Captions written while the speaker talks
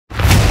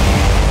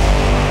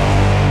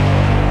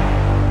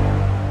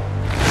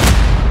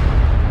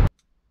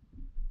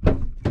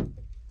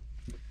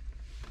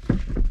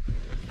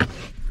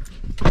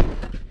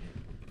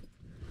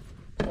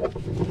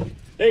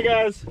Hey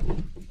guys,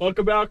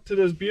 welcome back to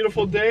this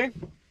beautiful day.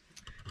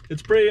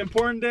 It's a pretty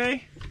important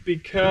day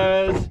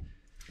because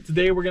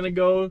today we're gonna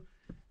go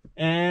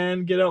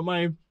and get out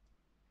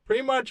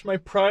pretty much my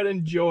pride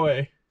and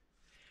joy.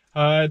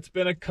 It's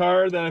been a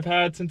car that I've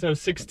had since I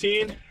was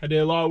 16. I did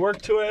a lot of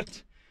work to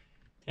it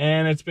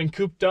and it's been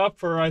cooped up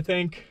for I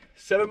think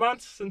 7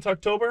 months since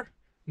October.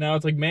 Now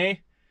it's like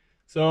May.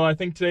 So I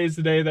think today's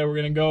the day that we're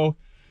gonna go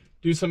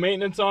do some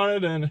maintenance on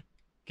it and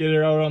get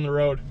it out on the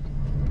road.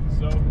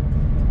 So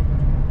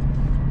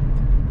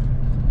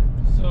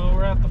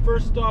we're at the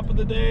first stop of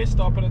the day,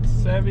 stopping at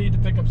Sevy to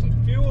pick up some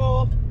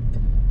fuel.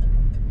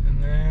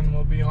 And then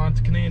we'll be on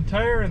to Canadian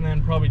Tire and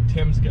then probably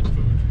Tim's get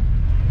food.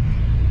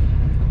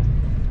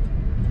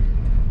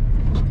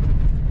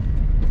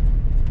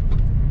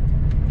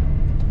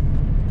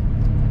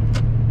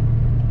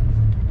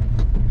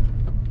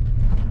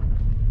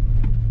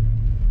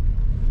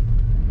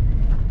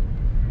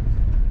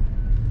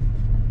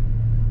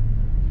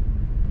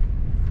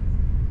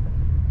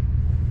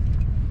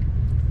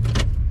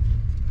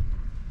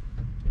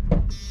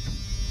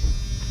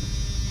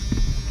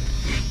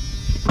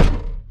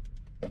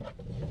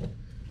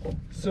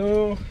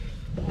 So,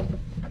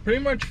 pretty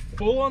much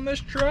full on this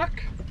truck.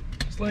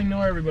 Just letting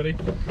know everybody.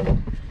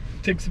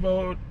 Takes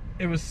about,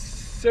 it was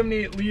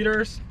 78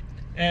 liters,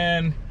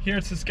 and here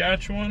in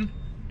Saskatchewan,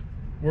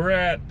 we're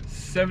at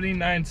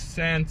 79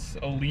 cents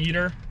a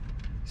liter.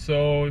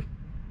 So,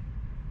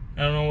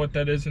 I don't know what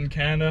that is in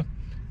Canada,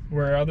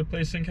 or other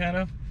places in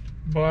Canada,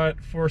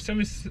 but for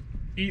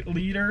 78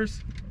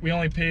 liters, we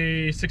only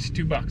pay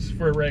 62 bucks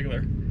for a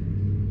regular.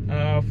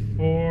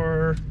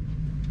 For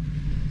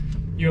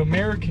you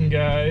American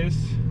guys,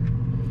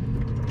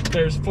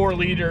 there's 4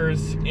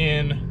 liters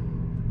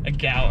in a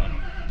gallon.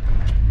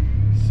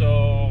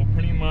 So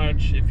pretty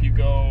much if you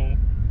go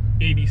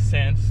 80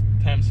 cents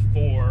times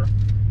 4,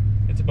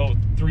 it's about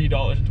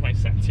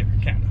 $3.20 here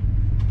in Canada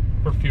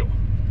for fuel.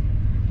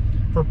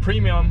 For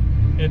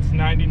premium, it's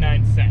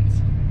 99 cents.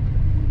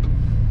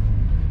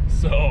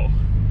 So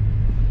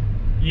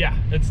yeah,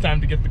 it's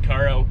time to get the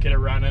car out, get it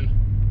running,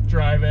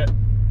 drive it,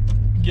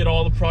 get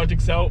all the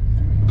projects out.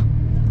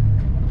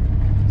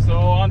 So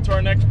on to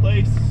our next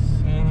place,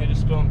 and I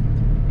just spilled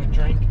my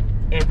drink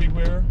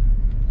everywhere.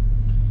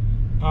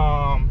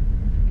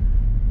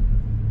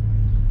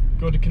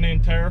 Go to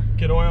Canadian Tire,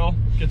 get oil,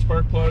 get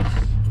spark plugs,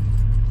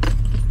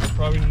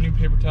 probably new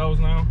paper towels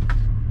now.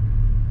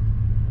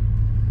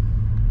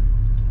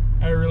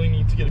 I really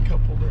need to get a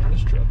cup holder in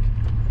this truck.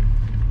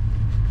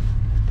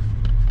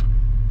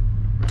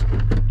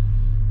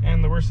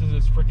 And the worst is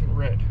it's freaking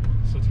red,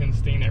 so it's gonna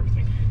stain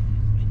everything.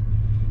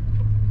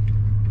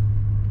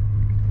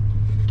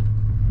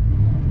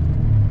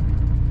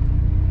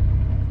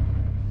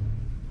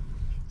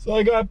 So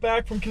I got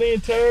back from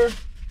Canadian Tire. It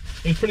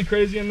was pretty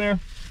crazy in there.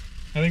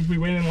 I think we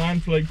waited in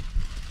line for like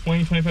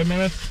 20-25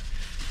 minutes.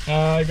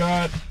 I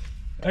got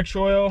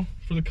extra oil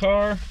for the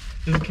car,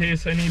 just in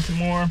case I need some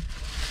more.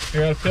 I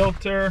got a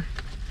filter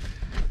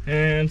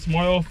and some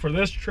oil for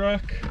this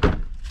truck.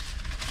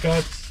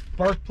 Got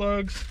spark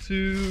plugs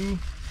to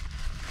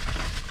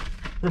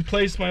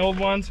replace my old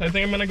ones. I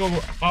think I'm gonna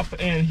go up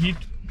in heat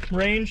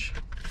range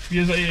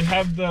because I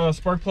have the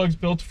spark plugs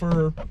built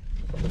for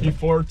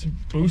before to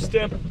boost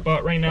it,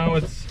 but right now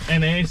it's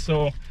NA,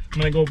 so I'm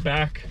gonna go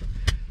back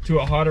to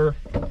a hotter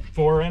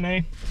 4 NA.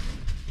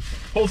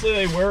 Hopefully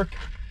they work.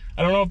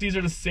 I don't know if these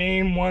are the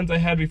same ones I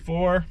had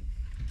before,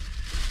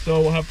 so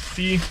we'll have to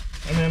see.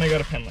 And then I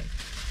got a pen light.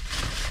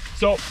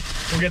 So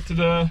we'll get to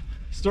the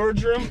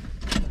storage room,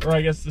 or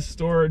I guess the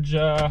storage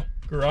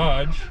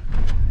garage,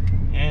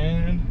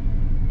 and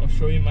I'll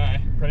show you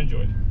my pride and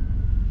joy.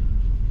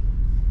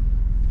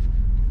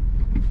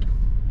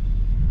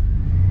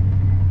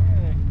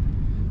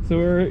 So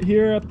we're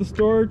here at the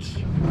storage,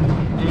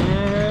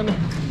 and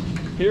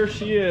here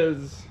she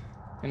is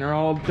in her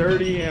all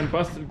dirty and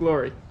busted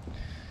glory.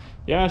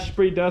 Yeah, she's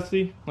pretty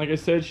dusty. Like I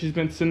said, she's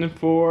been sitting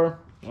for,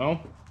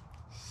 well,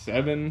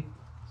 7,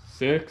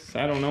 6,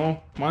 I don't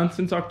know, months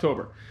since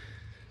October.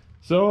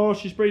 So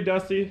she's pretty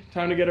dusty,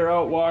 time to get her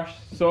out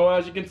washed. So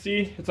as you can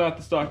see, it's not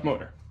the stock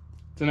motor.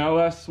 It's an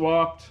LS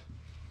swapped,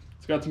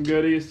 it's got some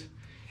goodies.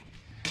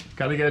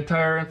 Gotta get a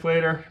tire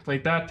inflator,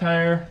 inflate that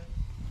tire.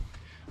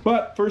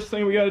 But first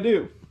thing we gotta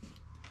do,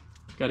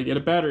 gotta get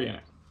a battery in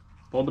it.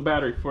 Hold the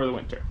battery for the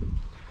winter.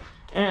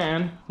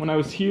 And when I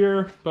was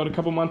here about a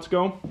couple months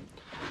ago,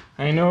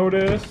 I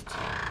noticed,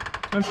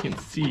 I don't know if you can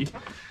see,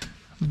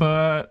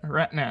 but a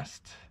rat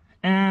nest.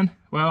 And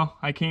well,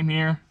 I came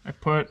here, I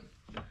put,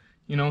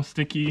 you know,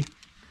 sticky,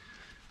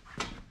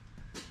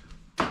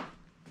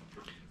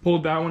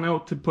 pulled that one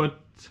out to put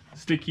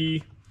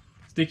sticky,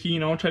 you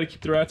know, try to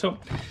keep the rats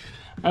out.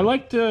 I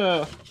like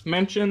to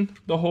mention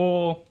the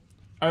whole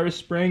Irish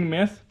Spring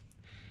myth.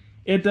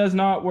 It does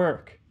not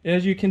work.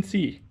 As you can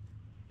see,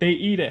 they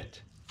eat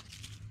it.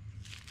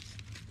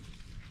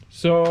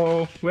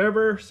 So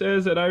whoever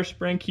says that Irish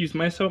Spring keeps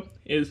mice out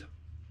is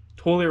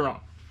totally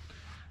wrong.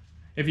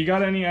 If you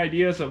got any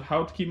ideas of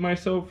how to keep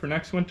mice out for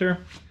next winter,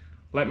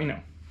 let me know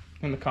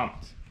in the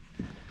comments.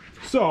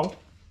 So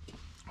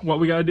what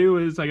we gotta do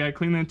is I gotta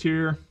clean the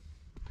interior,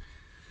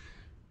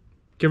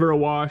 give her a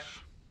wash.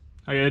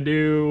 I gotta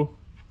do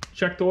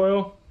check the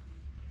oil,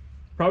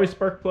 probably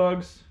spark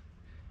plugs,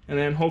 and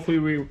then hopefully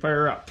we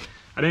fire her up.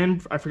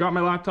 I forgot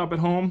my laptop at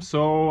home,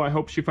 so I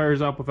hope she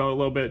fires up without a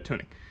little bit of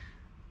tuning.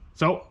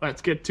 So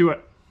let's get to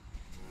it.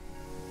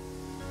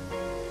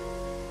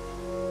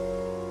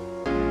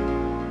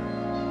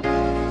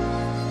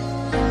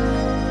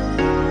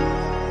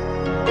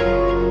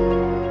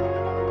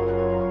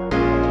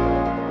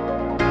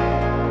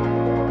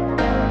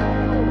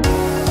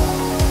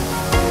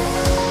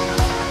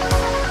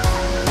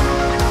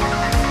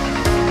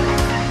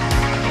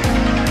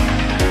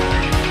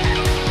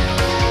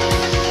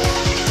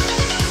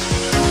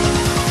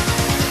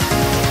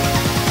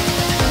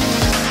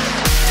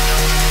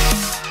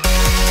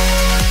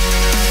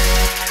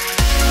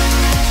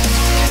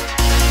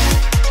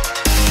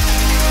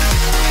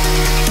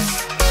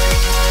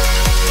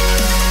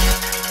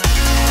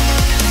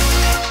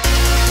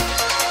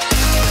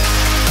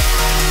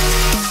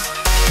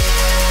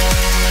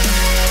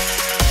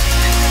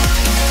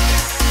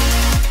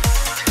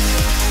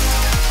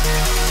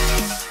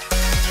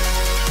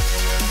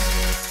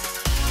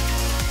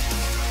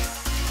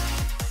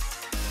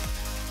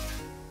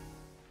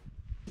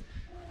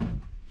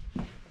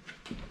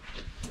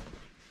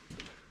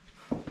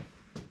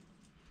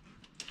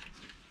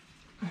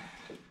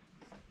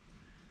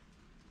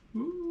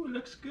 Ooh,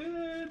 looks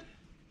good.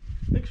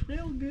 Looks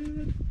real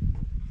good.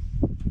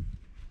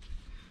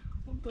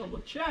 We'll double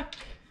check.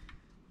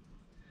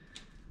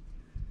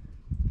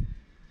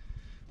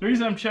 The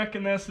reason I'm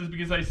checking this is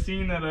because I've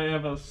seen that I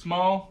have a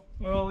small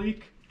oil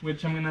leak,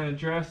 which I'm going to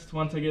address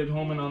once I get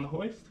home and on the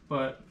hoist.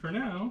 But for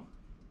now,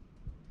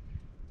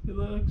 it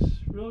looks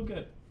real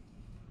good.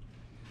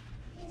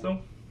 So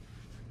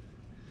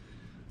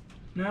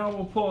now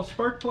we'll pull a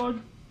spark plug.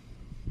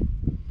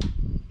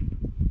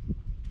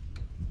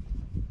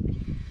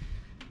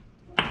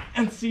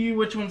 And see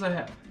which ones I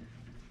have.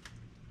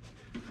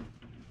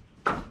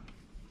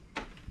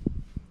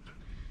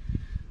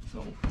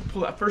 So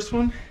pull that first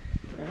one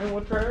and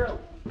we'll try her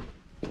out.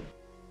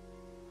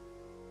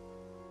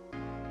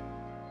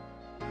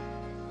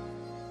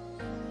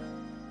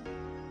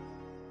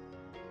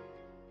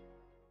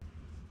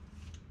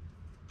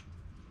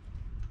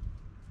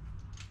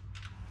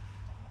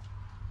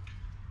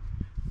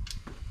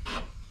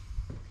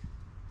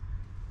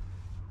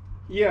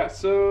 Yeah,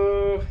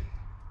 so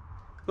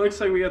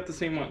looks like we got the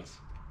same ones.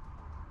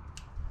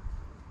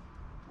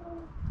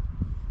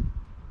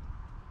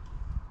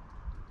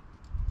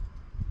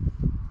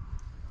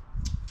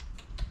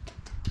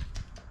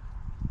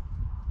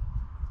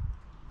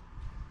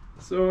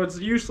 So it's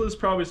useless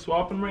probably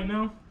swapping right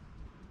now.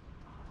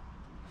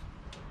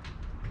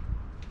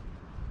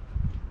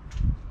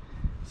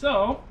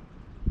 So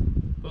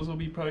those will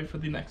be probably for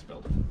the next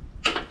build.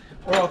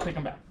 Or I'll take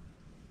them back.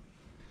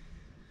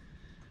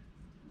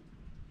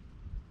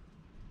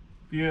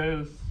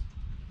 Because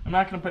I'm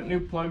not going to put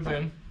new plugs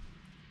in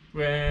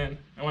when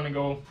I want to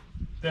go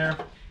there.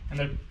 And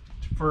then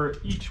for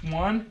each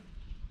one,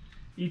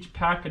 each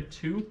pack of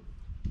 2,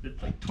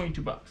 it's like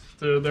 22 bucks.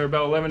 So they're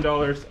about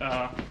 $11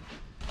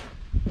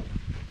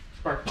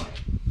 spark plug.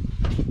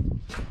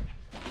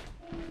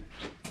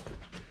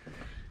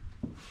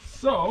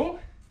 So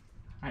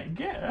I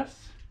guess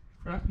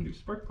if we're not going to do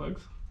spark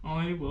plugs,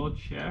 I will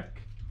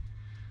check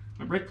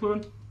my brake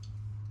fluid.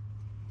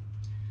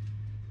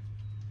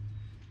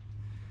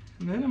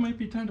 And then it might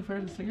be time to fire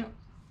this thing up.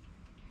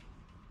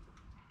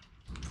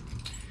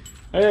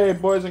 Hey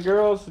boys and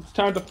girls, it's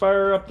time to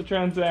fire up the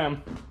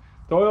Transam.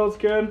 The oil's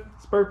good,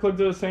 spark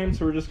plugs are the same,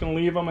 so we're just going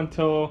to leave them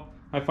until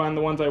I find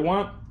the ones I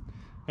want.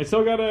 I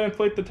still got to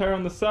inflate the tire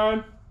on the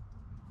side,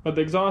 but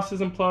the exhaust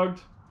isn't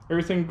plugged.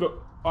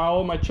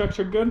 All my checks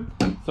are good,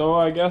 so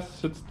I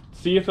guess let's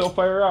see if it'll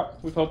fire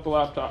up without the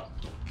laptop.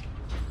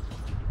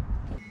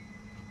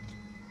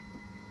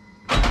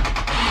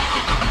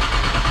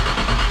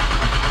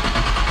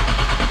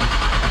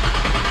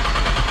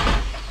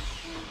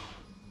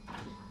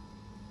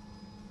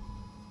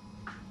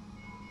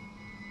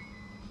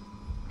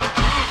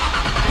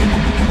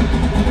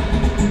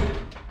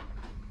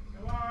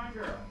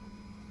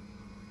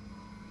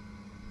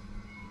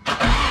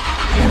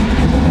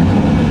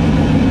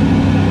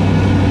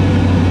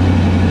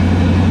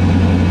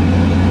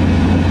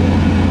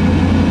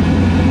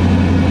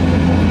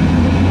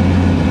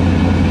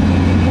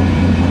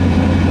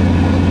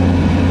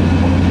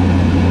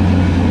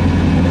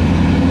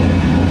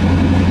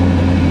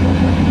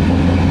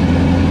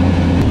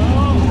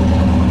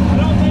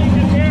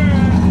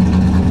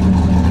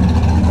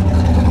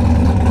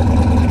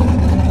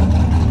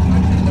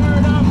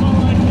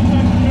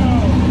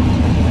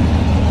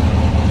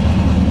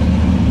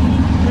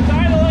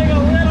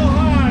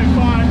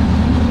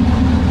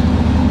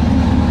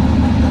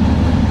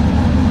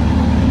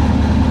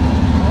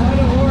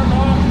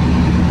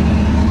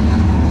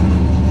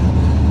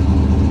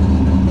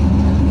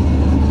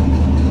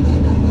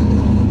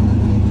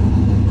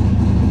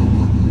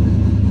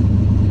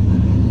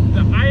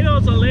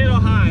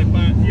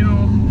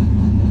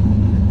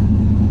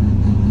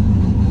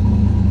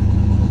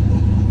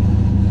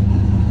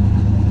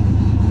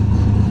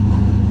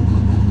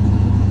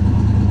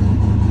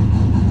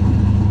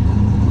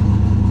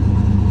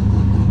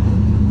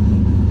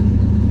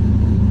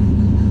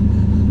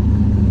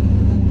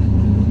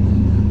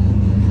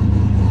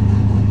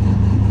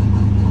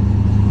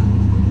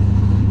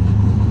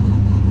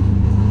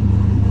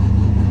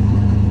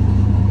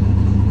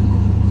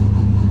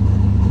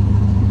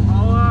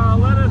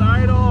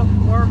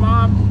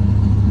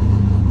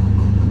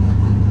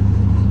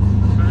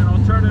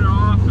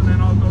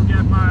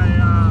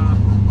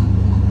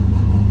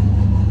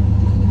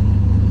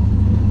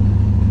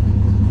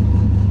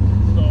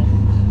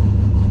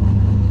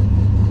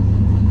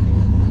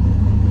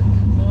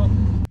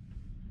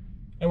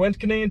 went to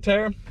Canadian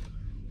Tire.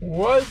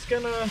 Was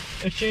gonna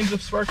exchange the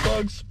spark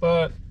plugs,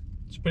 but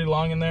it's pretty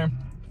long in there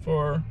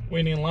for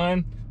waiting in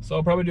line, so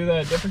I'll probably do that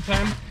at a different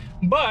time.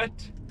 But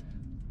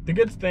the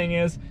good thing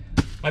is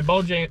my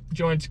ball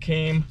joints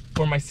came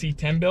for my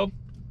C10 build,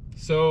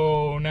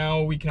 so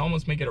now we can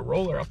almost make it a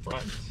roller up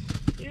front.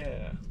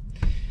 Yeah.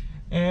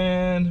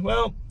 And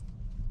well,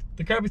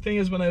 the crappy thing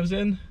is when I was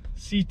in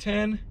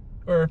C10,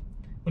 or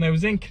when I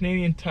was in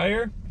Canadian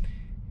Tire,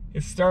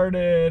 it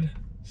started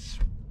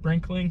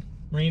sprinkling,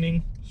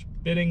 raining,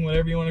 spitting,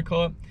 whatever you want to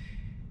call it,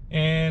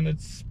 and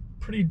it's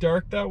pretty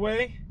dark that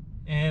way,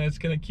 and it's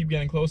gonna keep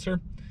getting closer.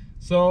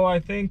 So I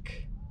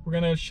think we're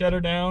gonna shut her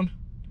down.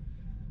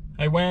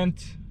 I'm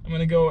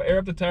gonna go air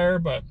up the tire,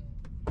 but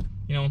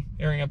you know,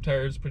 airing up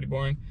tires is pretty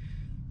boring.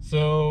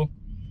 So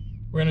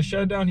we're gonna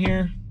shut it down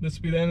here. This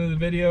will be the end of the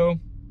video,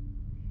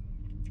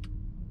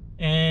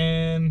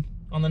 and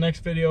on the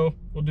next video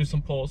we'll do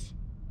some pulls.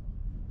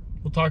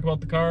 We'll talk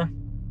about the car.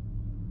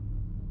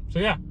 So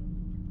yeah.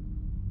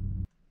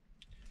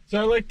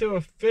 So I'd like to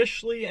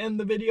officially end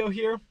the video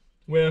here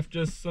with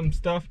just some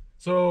stuff.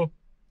 So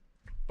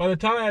by the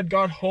time I had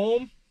got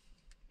home,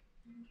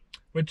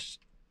 which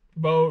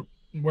about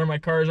where my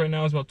car is right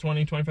now is about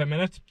 20-25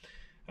 minutes,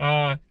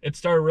 it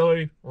started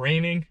really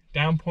raining,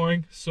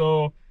 downpouring.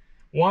 So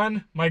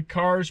one, my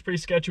car is pretty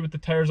sketchy with the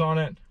tires on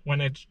it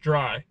when it's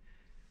dry.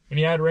 When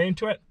you add rain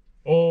to it,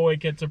 oh, it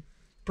gets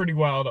pretty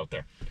wild out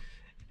there.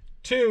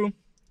 Two,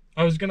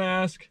 I was gonna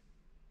ask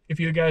if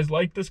you guys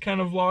like this kind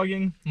of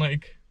vlogging,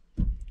 like,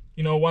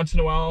 you know, once in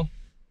a while,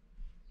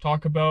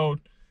 talk about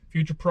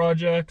future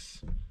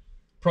projects,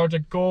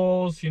 project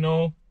goals, you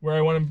know, where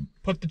I want to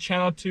put the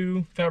channel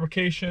to,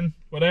 fabrication,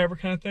 whatever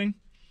kind of thing.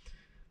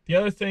 The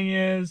other thing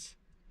is,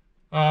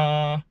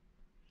 right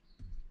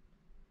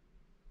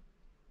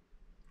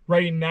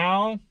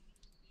now,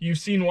 you've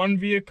seen one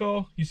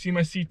vehicle, you see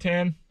my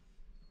C10.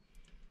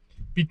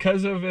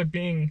 Because of it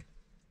being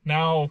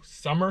now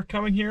summer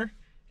coming here,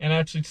 and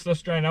actually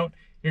stuff's drying out,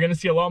 you're going to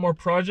see a lot more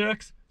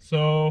projects.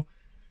 So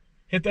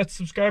hit that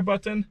subscribe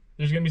button.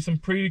 There's going to be some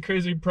pretty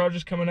crazy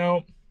projects coming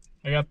out.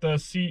 I got the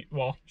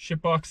shipbox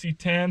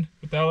C10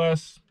 with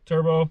LS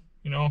turbo.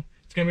 You know,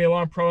 it's going to be a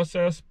long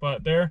process,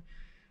 but there.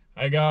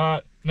 I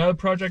got another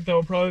project that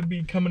will probably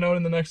be coming out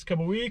in the next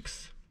couple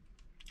weeks.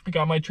 I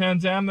got my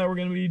Transam that we're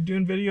going to be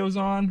doing videos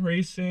on,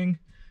 racing,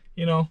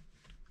 you know,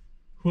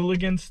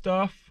 hooligan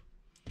stuff.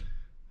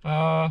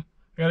 I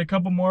got a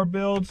couple more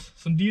builds,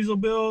 some diesel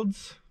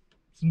builds,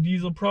 some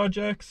diesel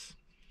projects.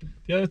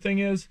 The other thing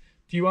is,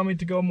 do you want me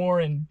to go more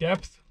in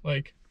depth,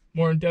 like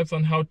more in depth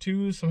on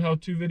how-tos, some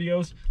how-to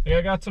videos?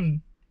 Like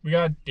we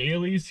got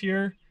dailies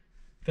here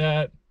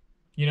that,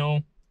 you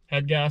know,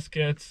 head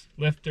gaskets,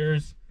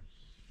 lifters.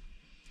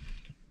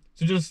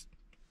 So just,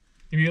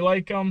 if you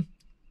like them,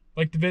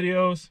 like the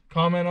videos,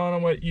 comment on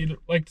them what you'd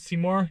like to see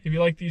more. If you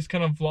like these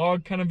kind of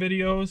vlog kind of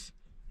videos,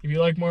 if you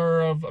like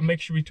more of a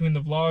mixture between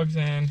the vlogs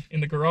and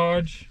in the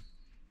garage,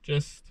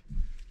 just,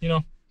 you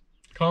know,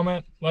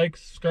 comment, like,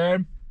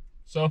 subscribe.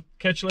 So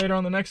catch you later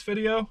on the next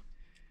video.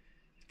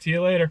 See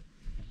you later.